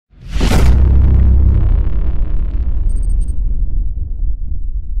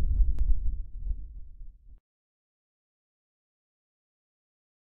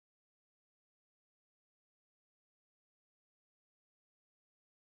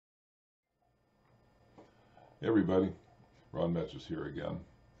Hey everybody, Ron Metchis here again.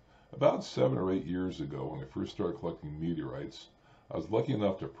 About 7 or 8 years ago, when I first started collecting meteorites, I was lucky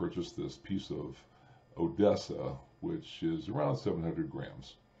enough to purchase this piece of Odessa, which is around 700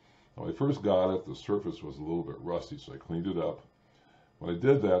 grams. Now, when I first got it, the surface was a little bit rusty, so I cleaned it up. When I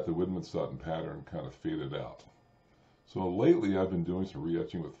did that, the Widmanstätten pattern kind of faded out. So lately, I've been doing some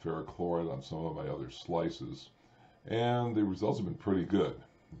re-etching with ferric chloride on some of my other slices, and the results have been pretty good.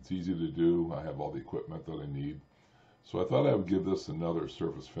 It's easy to do. I have all the equipment that I need. So I thought I would give this another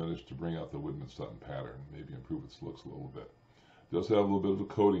surface finish to bring out the Widmanstätten pattern, maybe improve its looks a little bit. It does have a little bit of a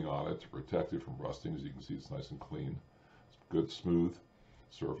coating on it to protect it from rusting. As you can see, it's nice and clean. It's a good, smooth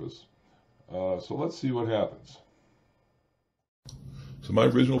surface. So let's see what happens. So my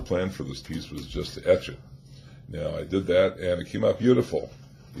original plan for this piece was just to etch it. Now I did that and it came out beautiful.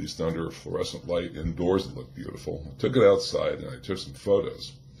 At least under a fluorescent light indoors it looked beautiful. I took it outside and I took some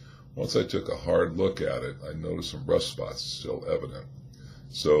photos. Once I took a hard look at it, I noticed some rust spots still evident.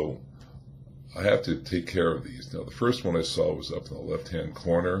 So I have to take care of these. Now the first one I saw was up in the left-hand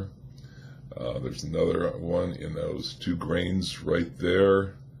corner. There's another one in those 2 grains right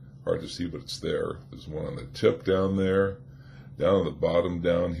there. Hard to see, but it's there. There's one on the tip down there. Down on the bottom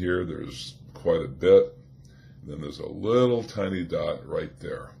down here, there's quite a bit. And then there's a little tiny dot right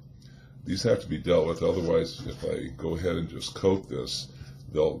there. These have to be dealt with, otherwise if I go ahead and just coat this,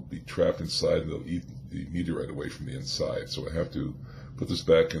 they'll be trapped inside and they'll eat the meteorite away from the inside. So I have to put this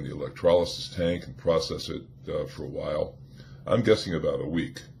back in the electrolysis tank and process it for a while. I'm guessing about a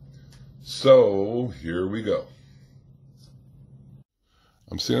week. So here we go.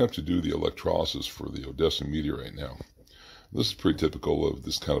 I'm setting up to do the electrolysis for the Odessa meteorite now. This is pretty typical of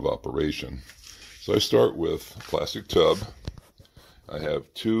this kind of operation. So I start with a plastic tub. I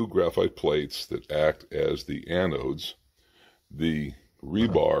have 2 graphite plates that act as the anodes. The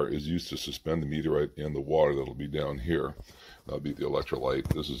rebar is used to suspend the meteorite in the water that'll be down here. That'll be the electrolyte.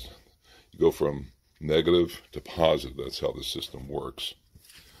 This is, you go from negative to positive. That's how the system works.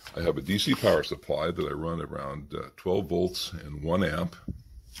 I have a DC power supply that I run around 12 volts and 1 amp.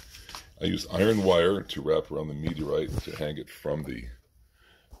 I use iron wire to wrap around the meteorite to hang it from the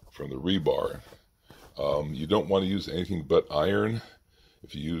rebar. You don't want to use anything but iron.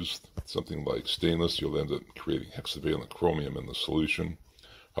 If you use something like stainless, you'll end up creating hexavalent chromium in the solution.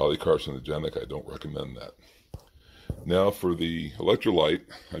 Highly carcinogenic. I don't recommend that. Now for the electrolyte,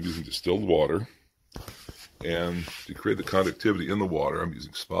 I'm using distilled water. And to create the conductivity in the water, I'm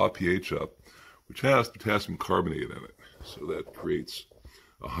using spa pH up, which has potassium carbonate in it. So that creates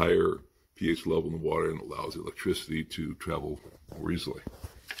a higher pH level in the water and allows the electricity to travel more easily.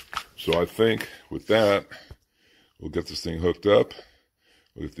 So I think with that, we'll get this thing hooked up.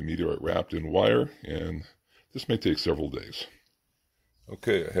 We'll get the meteorite wrapped in wire, and this may take several days.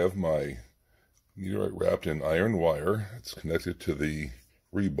 Okay, I have my meteorite wrapped in iron wire. It's connected to the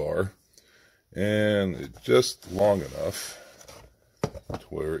rebar, and it's just long enough to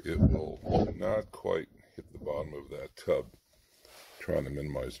where it will not quite hit the bottom of that tub. I'm trying to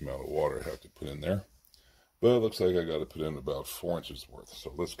minimize the amount of water I have to put in there. But it looks like I got to put in about 4 inches worth,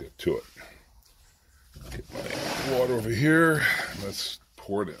 so let's get to it. Get my water over here. Let's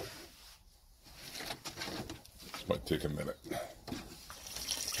pour it in. This might take a minute.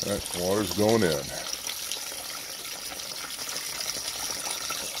 All right, water's going in.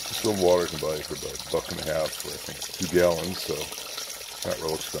 This little water can buy for about $1.50 for I think 2 gallons, so not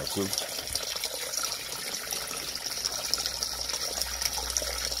real expensive.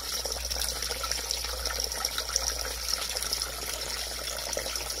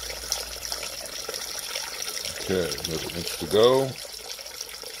 Okay, another inch to go.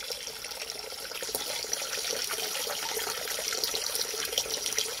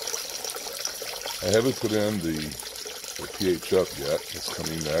 I haven't put in the pH up yet. It's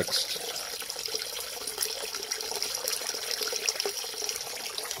coming next.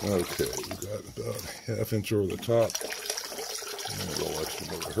 Okay, we got about a ½ inch over the top. And a little extra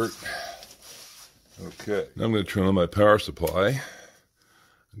more to hurt. Okay, now I'm going to turn on my power supply.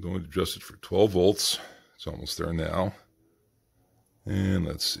 I'm going to adjust it for 12 volts. It's almost there now. And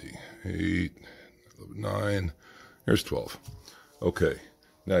let's see, 8, 9, there's 12. Okay,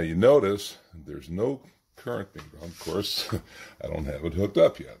 now you notice there's no current being drawn. Of course, I don't have it hooked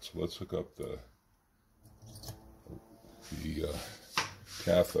up yet. So let's hook up the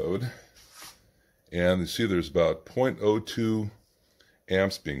cathode. And you see there's about 0.02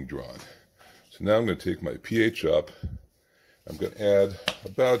 amps being drawn. So now I'm going to take my pH up. I'm going to add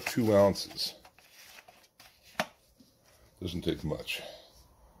about 2 ounces. Doesn't take much.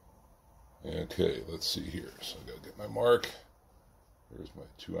 Okay, let's see here. So I gotta get my mark. There's my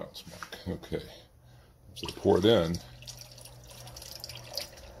 2 ounce mark. Okay, So pour it in.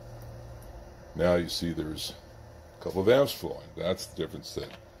 Now you see there's a couple of amps flowing. That's the difference that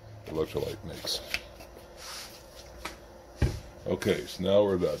Electrolyte makes. Okay, so now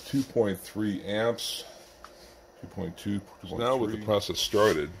we're about 2.3 amps. 2.2. So now with the process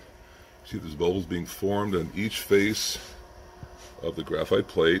started, see there's bubbles being formed on each face of the graphite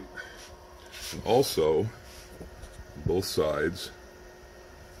plate, and also both sides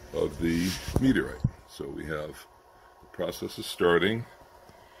of the meteorite. So we have the process is starting.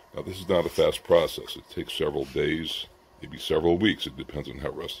 Now this is not a fast process. It takes several days, maybe several weeks. It depends on how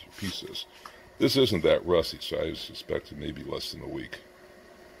rusty your piece is. This isn't that rusty, so I suspect it may be less than a week.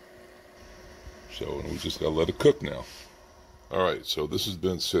 So, and we just gotta let it cook now. Alright, so this has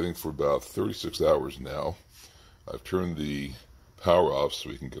been sitting for about 36 hours now. I've turned the power off so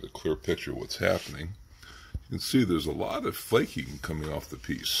we can get a clear picture of what's happening. You can see there's a lot of flaking coming off the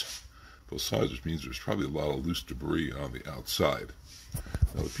piece. Both sides, which means there's probably a lot of loose debris on the outside.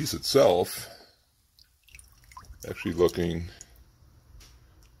 Now the piece itself, actually looking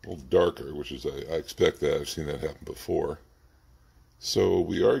a little darker, which is, I expect that. I've seen that happen before. So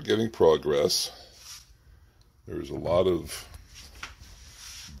we are getting progress. There's a lot of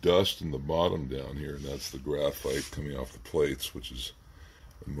dust in the bottom down here, and that's the graphite coming off the plates, which is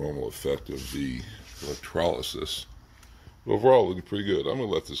a normal effect of the electrolysis. But overall, looking pretty good. I'm going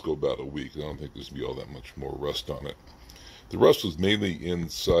to let this go about a week. I don't think there's going to be all that much more rust on it. The rust was mainly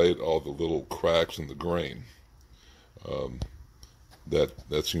inside all the little cracks in the grain.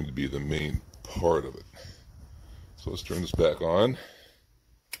 That seemed to be the main part of it. So let's turn this back on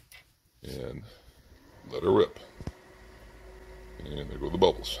and let her rip. And there go the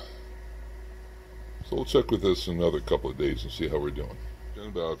bubbles. So we'll check with this in another couple of days and see how we're doing. It's been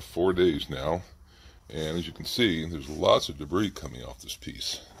about 4 days now, and as you can see, there's lots of debris coming off this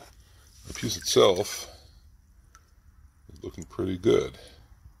piece. The piece itself is looking pretty good.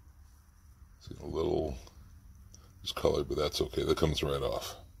 See a little discolored, but that's okay. That comes right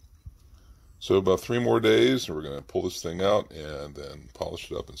off. So about 3 more days, and we're going to pull this thing out and then polish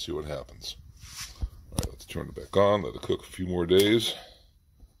it up and see what happens. All right, let's turn it back on, let it cook a few more days.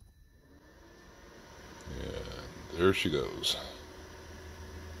 And there she goes.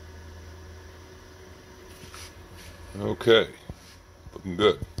 Okay, looking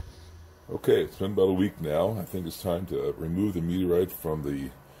good. Okay, it's been about a week now. I think it's time to remove the meteorite from the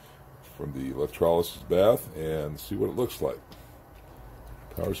electrolysis bath and see what it looks like.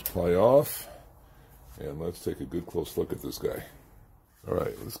 Power supply off, and let's take a good close look at this guy. All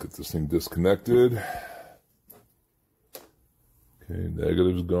right, let's get this thing disconnected. Okay,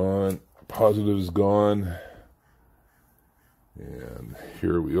 negative is gone, positive is gone, and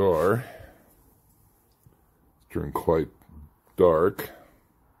here we are. It's turned quite dark.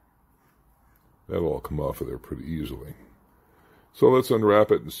 That'll all come off of there pretty easily. So let's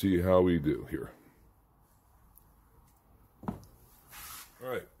unwrap it and see how we do here. All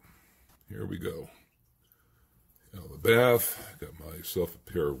right, here we go. Out of the bath, got myself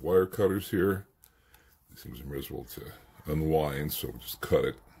a pair of wire cutters here. These things are miserable to unwind, so we'll just cut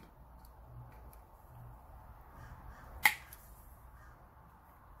it.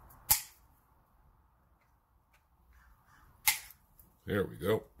 There we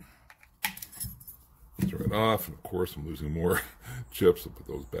go. Turn it off, and of course I'm losing more chips. I'll put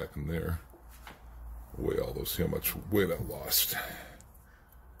those back in there. Weigh all those, see how much weight I lost.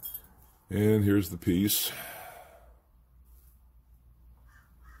 And here's the piece.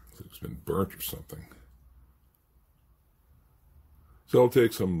 It's been burnt or something. So I'll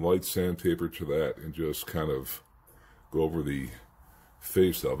take some light sandpaper to that and just kind of go over the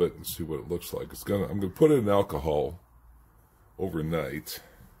face of it and see what it looks like. I'm gonna put it in alcohol overnight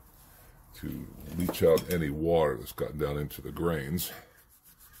to leach out any water that's gotten down into the grains.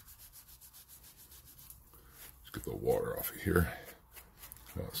 Let's get the water off of here.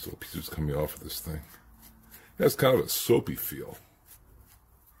 Oh, still pieces coming off of this thing. It has kind of a soapy feel,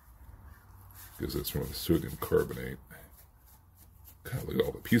 because that's from the sodium carbonate. God, look at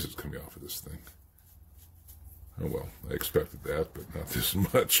all the pieces coming off of this thing. Oh well, I expected that, but not this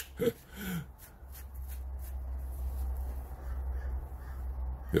much.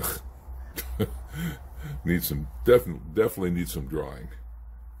 Ugh. Need some, definitely need some drying.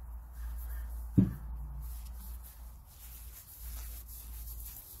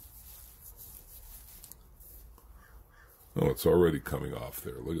 Oh, it's already coming off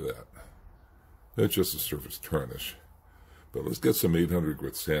there. Look at that. That's just a surface tarnish. But let's get some 800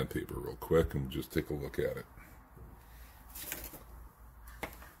 grit sandpaper real quick and just take a look at it.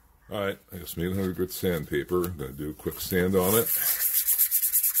 Alright, I got some 800 grit sandpaper. I'm going to do a quick sand on it.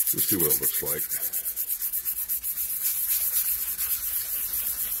 Let's see what it looks like.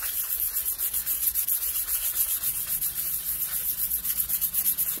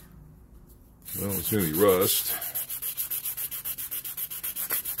 I don't see any rust.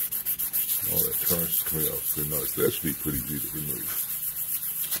 All that tarnish is coming off pretty nice. That should be pretty easy to remove.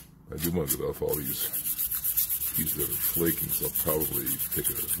 I do want to get off all these pieces that are flaking, so I'll probably take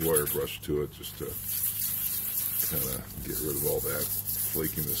a wire brush to it just to kind of get rid of all that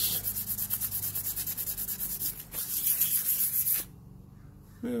flakiness.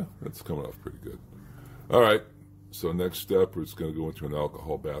 Yeah, that's coming off pretty good. All right, so next step, we're just going to go into an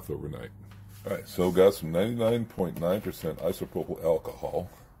alcohol bath overnight. All right, so got some 99.9% isopropyl alcohol.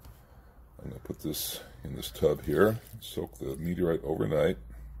 I'm going to put this in this tub here, soak the meteorite overnight.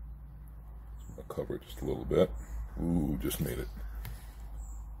 I'll cover it just a little bit. Ooh, just made it.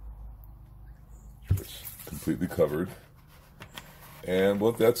 Sure it's completely covered. And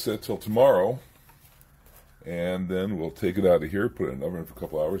let that sit till tomorrow. And then we'll take it out of here, put it in the oven for a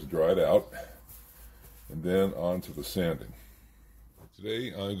couple hours, dry it out, and then on to the sanding.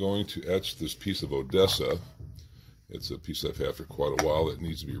 Today I'm going to etch this piece of Odessa. It's a piece I've had for quite a while that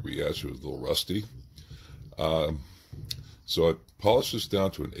needs to be re-etched. It was a little rusty. So I polished this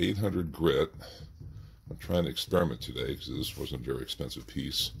down to an 800 grit. I'm trying to experiment today because this wasn't a very expensive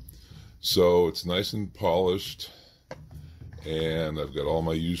piece. So it's nice and polished, and I've got all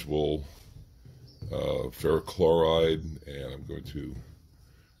my usual ferric chloride, and I'm going to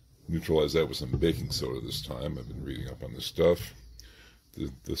neutralize that with some baking soda this time. I've been reading up on this stuff.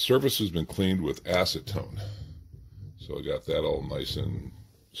 The surface has been cleaned with acetone, so I got that all nice and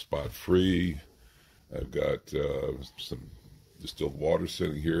spot free. I've got some distilled water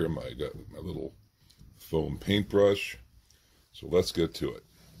sitting here. I got my little foam paintbrush. So let's get to it.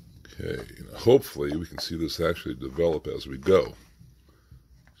 Okay, hopefully we can see this actually develop as we go.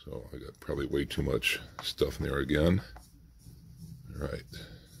 So I got probably way too much stuff in there again. All right.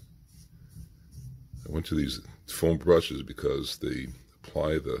 I went to these foam brushes because they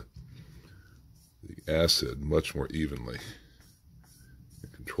apply the acid much more evenly in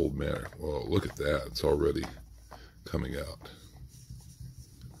a controlled manner. Whoa, look at that. It's already coming out.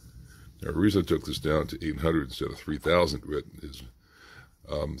 Now, the reason I took this down to 800 instead of 3,000 grit is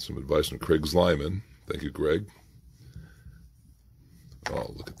some advice from Craig Zlyman. Thank you, Greg.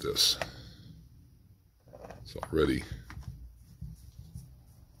 Oh, look at this. It's already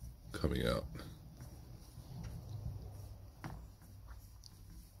coming out.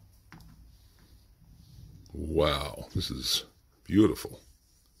 Wow, this is beautiful.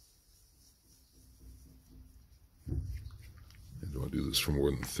 I don't want to do this for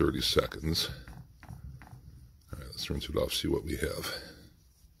more than 30 seconds. All right, let's rinse it off, see what we have.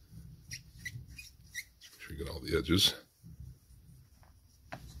 Make sure you get all the edges.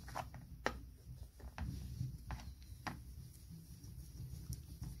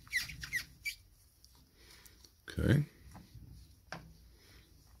 Okay.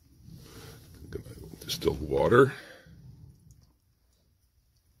 Distilled water.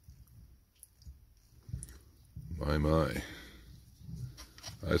 My.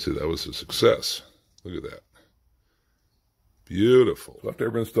 I'd say that was a success. Look at that. Beautiful. So after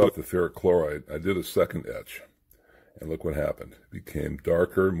I rinsed off the ferric chloride, I did a second etch. And look what happened. It became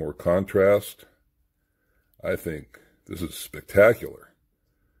darker, more contrast. I think this is spectacular.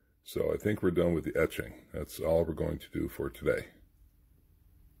 So I think we're done with the etching. That's all we're going to do for today.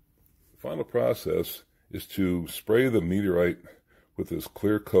 The final process is to spray the meteorite with this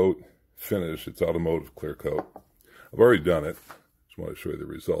clear coat finish. It's automotive clear coat. I've already done it. Just want to show you the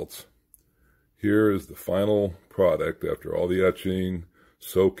results. Here is the final product after all the etching,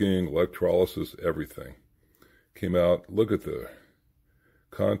 soaking, electrolysis, everything. Came out. Look at the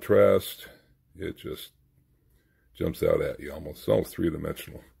contrast. It just jumps out at you almost. It's almost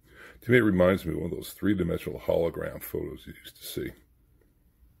three-dimensional. To me, it reminds me of one of those three-dimensional hologram photos you used to see.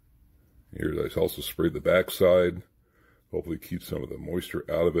 Here, I also sprayed the backside. Hopefully keep some of the moisture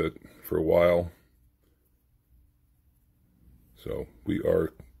out of it for a while. So we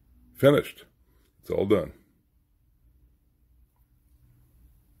are finished. It's all done.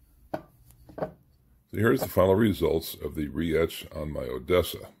 So here's the final results of the re-etch on my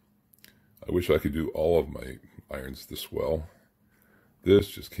Odessa. I wish I could do all of my irons this well. This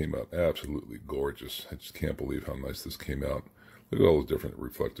just came out absolutely gorgeous. I just can't believe how nice this came out. Look at all those different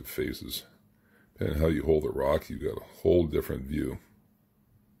reflective phases. Depending on how you hold the rock, you got a whole different view.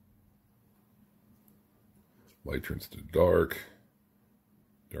 Light turns to dark.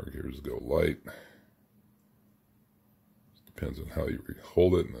 Dark areas go light. Depends on how you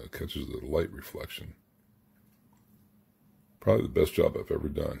hold it, and it catches the light reflection. Probably the best job I've ever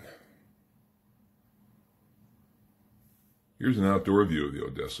done. Here's an outdoor view of the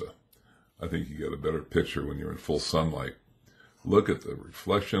Odessa. I think you get a better picture when you're in full sunlight. Look at the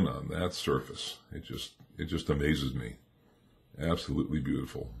reflection on that surface. It just amazes me. Absolutely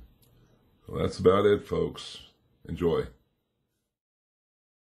beautiful. So that's about it, folks. Enjoy.